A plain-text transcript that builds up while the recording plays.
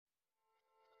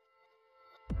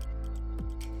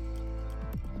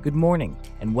Good morning,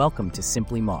 and welcome to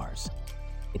Simply Mars.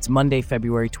 It's Monday,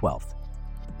 February 12th.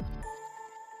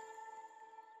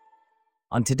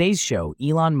 On today's show,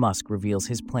 Elon Musk reveals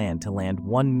his plan to land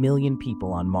 1 million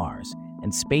people on Mars,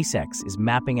 and SpaceX is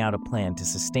mapping out a plan to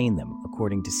sustain them,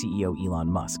 according to CEO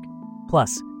Elon Musk.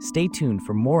 Plus, stay tuned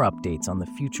for more updates on the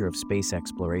future of space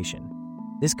exploration.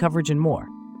 This coverage and more,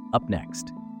 up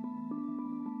next.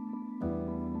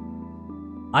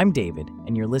 I'm David,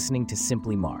 and you're listening to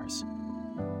Simply Mars.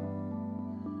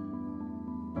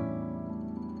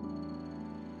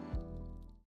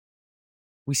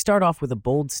 We start off with a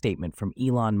bold statement from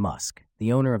Elon Musk,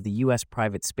 the owner of the U.S.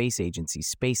 private space agency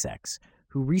SpaceX,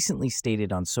 who recently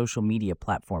stated on social media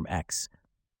platform X,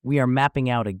 "We are mapping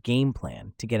out a game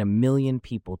plan to get 1 million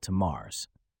people to Mars."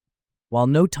 While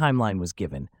no timeline was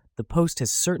given, the post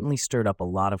has certainly stirred up a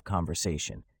lot of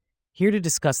conversation. Here to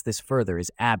discuss this further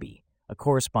is Abby, a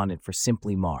correspondent for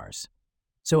Simply Mars.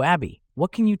 So Abby,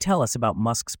 what can you tell us about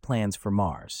Musk's plans for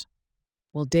Mars?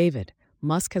 Well, David,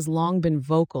 Musk has long been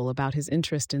vocal about his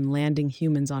interest in landing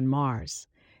humans on Mars.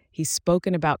 He's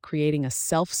spoken about creating a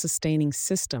self-sustaining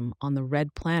system on the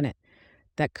red planet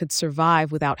that could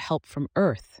survive without help from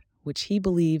Earth, which he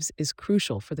believes is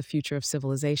crucial for the future of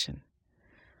civilization.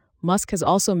 Musk has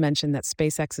also mentioned that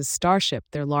SpaceX's Starship,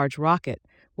 their large rocket,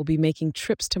 will be making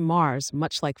trips to Mars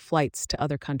much like flights to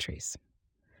other countries.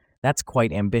 That's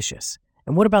quite ambitious.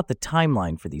 And what about the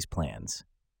timeline for these plans?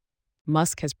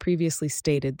 Musk has previously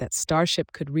stated that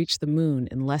Starship could reach the moon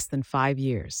in less than 5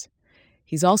 years.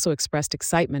 He's also expressed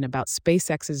excitement about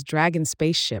SpaceX's Dragon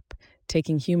spaceship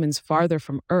taking humans farther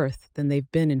from Earth than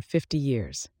they've been in 50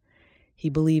 years. He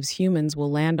believes humans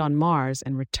will land on Mars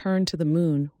and return to the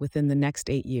moon within the next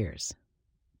 8 years.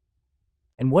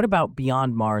 And what about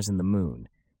beyond Mars and the moon?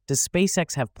 Does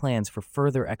SpaceX have plans for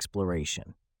further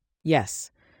exploration? Yes,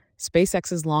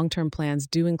 SpaceX's long-term plans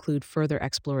do include further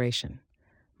exploration.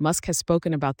 Musk has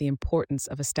spoken about the importance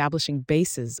of establishing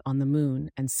bases on the moon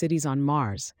and cities on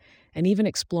Mars, and even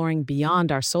exploring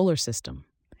beyond our solar system.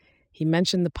 He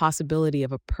mentioned the possibility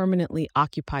of a permanently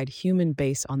occupied human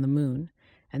base on the moon,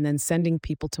 and then sending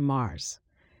people to Mars.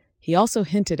 He also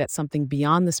hinted at something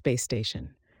beyond the space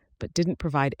station, but didn't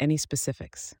provide any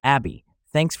specifics. Abby,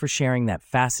 thanks for sharing that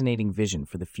fascinating vision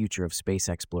for the future of space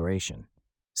exploration.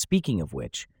 Speaking of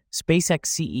which, SpaceX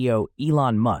CEO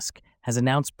Elon Musk has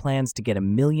announced plans to get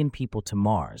 1 million people to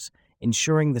Mars,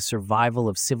 ensuring the survival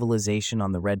of civilization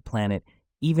on the red planet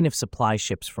even if supply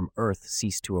ships from Earth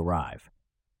cease to arrive.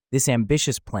 This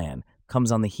ambitious plan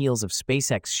comes on the heels of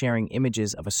SpaceX sharing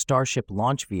images of a Starship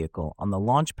launch vehicle on the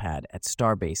launch pad at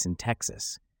Starbase in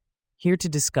Texas. Here to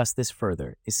discuss this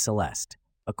further is Celeste,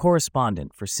 a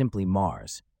correspondent for Simply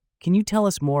Mars. Can you tell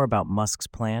us more about Musk's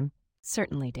plan?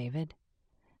 Certainly, David.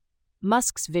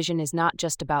 Musk's vision is not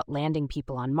just about landing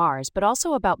people on Mars, but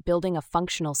also about building a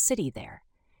functional city there.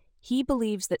 He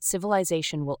believes that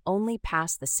civilization will only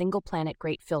pass the single-planet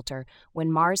Great Filter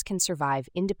when Mars can survive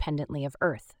independently of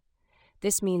Earth.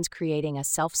 This means creating a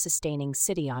self-sustaining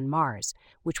city on Mars,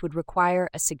 which would require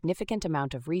a significant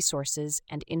amount of resources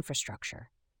and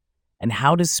infrastructure. And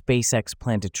how does SpaceX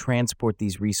plan to transport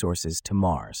these resources to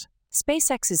Mars?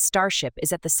 SpaceX's Starship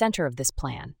is at the center of this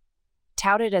plan.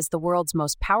 Touted as the world's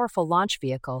most powerful launch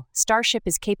vehicle, Starship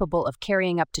is capable of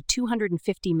carrying up to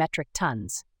 250 metric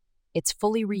tons. It's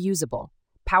fully reusable,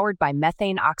 powered by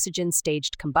methane-oxygen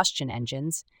staged combustion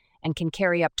engines, and can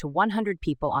carry up to 100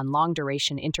 people on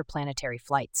long-duration interplanetary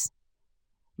flights.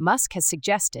 Musk has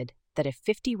suggested that if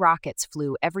 50 rockets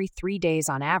flew every 3 days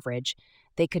on average,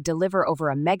 they could deliver over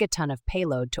a megaton of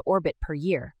payload to orbit per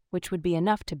year, which would be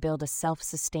enough to build a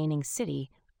self-sustaining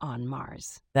city on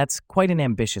Mars. That's quite an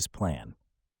ambitious plan.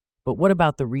 But what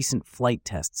about the recent flight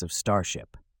tests of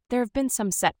Starship? There have been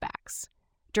some setbacks.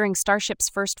 During Starship's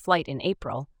first flight in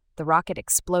April, the rocket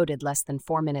exploded less than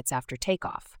 4 minutes after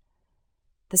takeoff.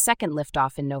 The second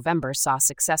liftoff in November saw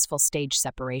successful stage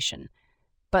separation,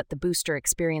 but the booster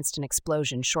experienced an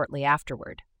explosion shortly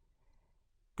afterward.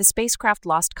 The spacecraft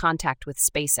lost contact with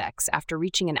SpaceX after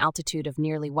reaching an altitude of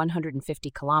nearly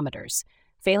 150 kilometers,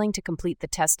 failing to complete the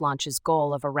test launch's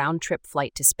goal of a round-trip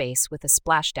flight to space with a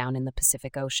splashdown in the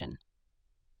Pacific Ocean.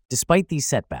 Despite these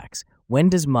setbacks, when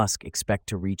does Musk expect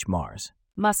to reach Mars?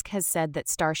 Musk has said that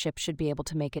Starship should be able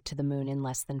to make it to the moon in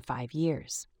less than 5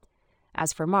 years.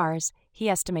 As for Mars, he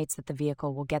estimates that the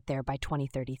vehicle will get there by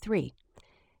 2033.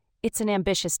 It's an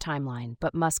ambitious timeline,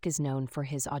 but Musk is known for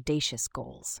his audacious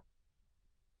goals.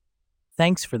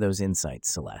 Thanks for those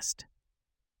insights, Celeste.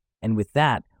 And with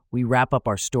that, we wrap up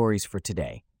our stories for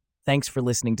today. Thanks for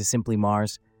listening to Simply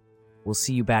Mars. We'll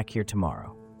see you back here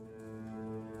tomorrow.